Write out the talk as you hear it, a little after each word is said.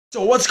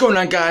So what's going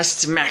on, guys?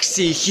 It's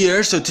Maxi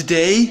here. So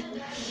today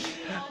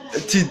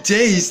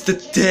is the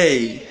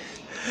day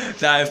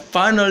that I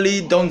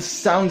finally don't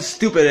sound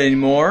stupid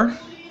anymore.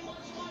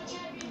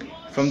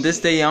 From this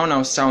day on,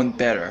 I'll sound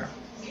better.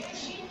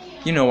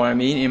 You know what I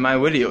mean in my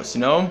videos,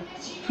 you know?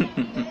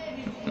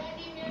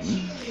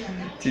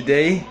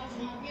 Today,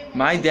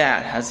 my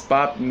dad has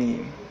bought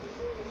me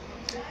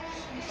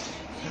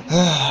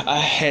a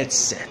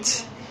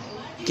headset.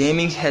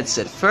 Gaming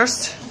headset.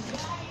 First,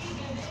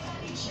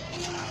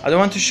 I don't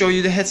want to show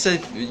you the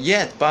headset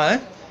yet,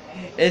 but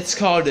it's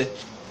called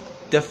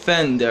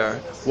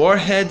Defender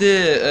Warhead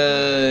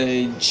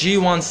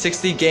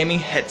G160 gaming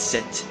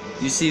headset.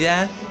 You see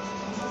that?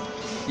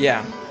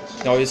 Yeah.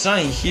 No, it's not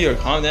in here.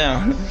 Calm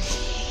down.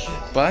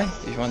 But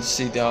if you want to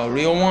see the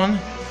real one,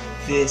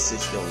 this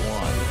is the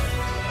one.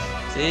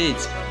 See,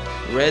 it's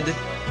red.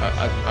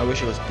 I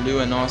wish it was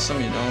blue and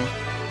awesome. You know,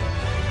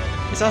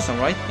 it's awesome,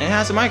 right? And it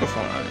has a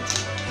microphone on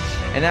it.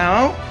 And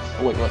now,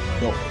 oh, wait, what?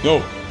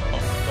 No.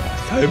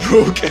 I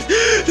broke it.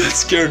 That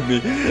scared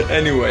me.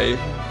 Anyway,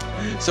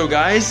 so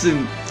guys,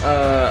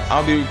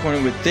 I'll be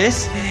recording with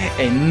this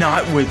and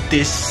not with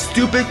this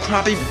stupid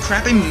crappy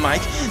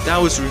mic that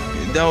was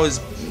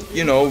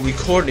you know,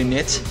 recording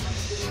it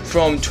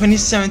from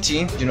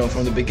 2017, you know,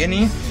 from the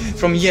beginning,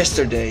 from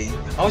yesterday.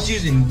 I was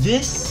using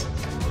this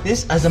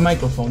as a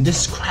microphone,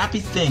 this crappy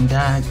thing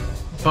that I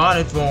bought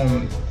it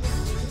from,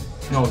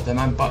 no, that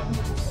my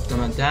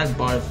dad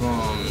bought it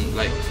from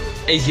like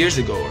 8 years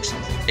ago or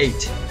something.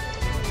 8.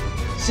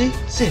 See,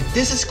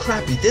 this is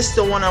crappy. This is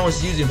the one I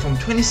was using from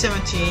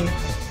 2017,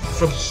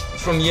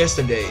 from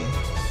yesterday.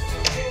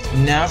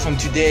 Now from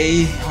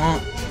today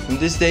on, from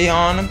this day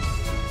on,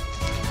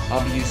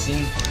 I'll be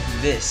using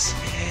this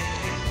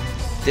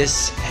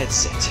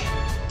headset.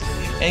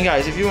 And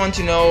guys, if you want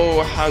to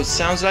know how it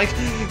sounds like,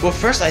 well,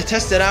 first I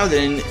tested out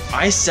and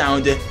I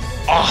sounded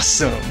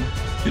awesome.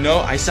 You know,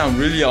 I sound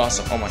really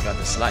awesome. Oh my god,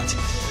 this light.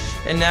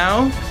 And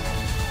now,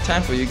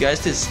 time for you guys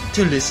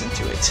to listen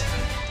to it.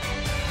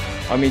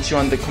 I'll meet you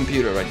on the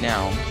computer right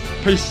now.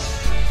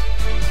 Peace.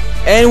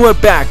 And we're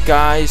back,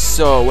 guys.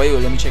 So wait,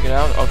 let me check it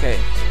out. Okay.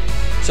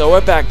 So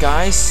we're back,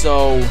 guys.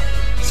 So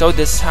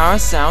this is how I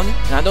sound,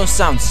 and I don't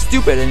sound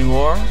stupid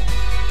anymore.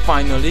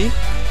 Finally.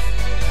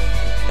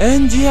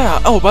 And yeah.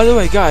 Oh, by the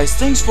way, guys,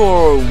 thanks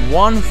for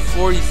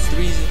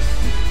 143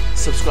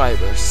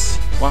 subscribers.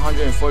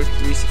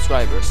 143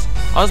 subscribers.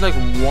 I was like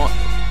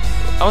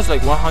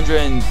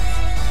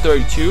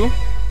 132,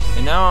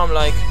 and now I'm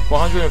like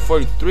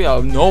 143 out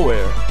of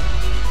nowhere.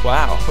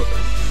 Wow.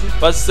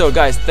 But still,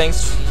 guys, thank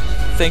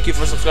you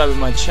for subscribing to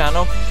my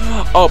channel.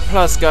 Oh,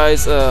 plus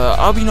guys,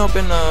 I'll be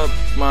opening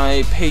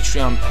my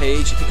Patreon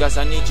page because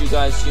I need you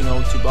guys, you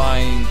know, to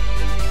buy,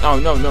 oh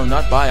no,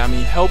 not buy, I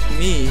mean help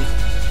me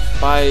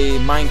buy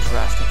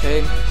Minecraft,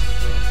 okay?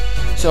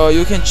 So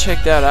you can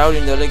check that out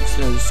in the links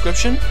in the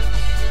description.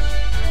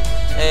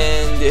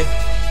 And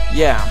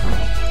yeah,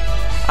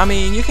 I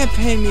mean, you can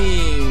pay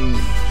me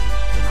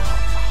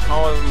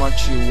however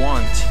much you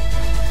want.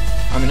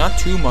 I mean, not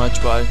too much,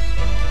 but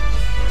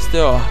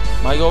still,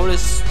 my goal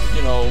is,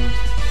 you know,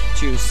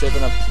 to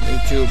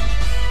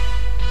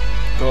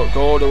go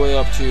all the way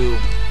up to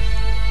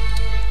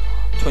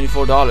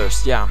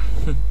 $24. Yeah,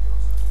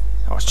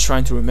 I was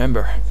trying to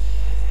remember.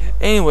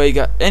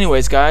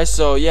 Anyways, guys.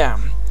 So yeah,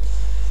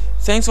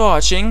 thanks for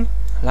watching.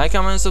 Like,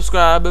 comment, and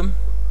subscribe.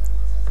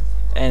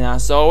 And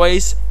as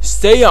always,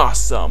 stay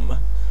awesome.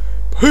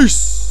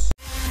 Peace.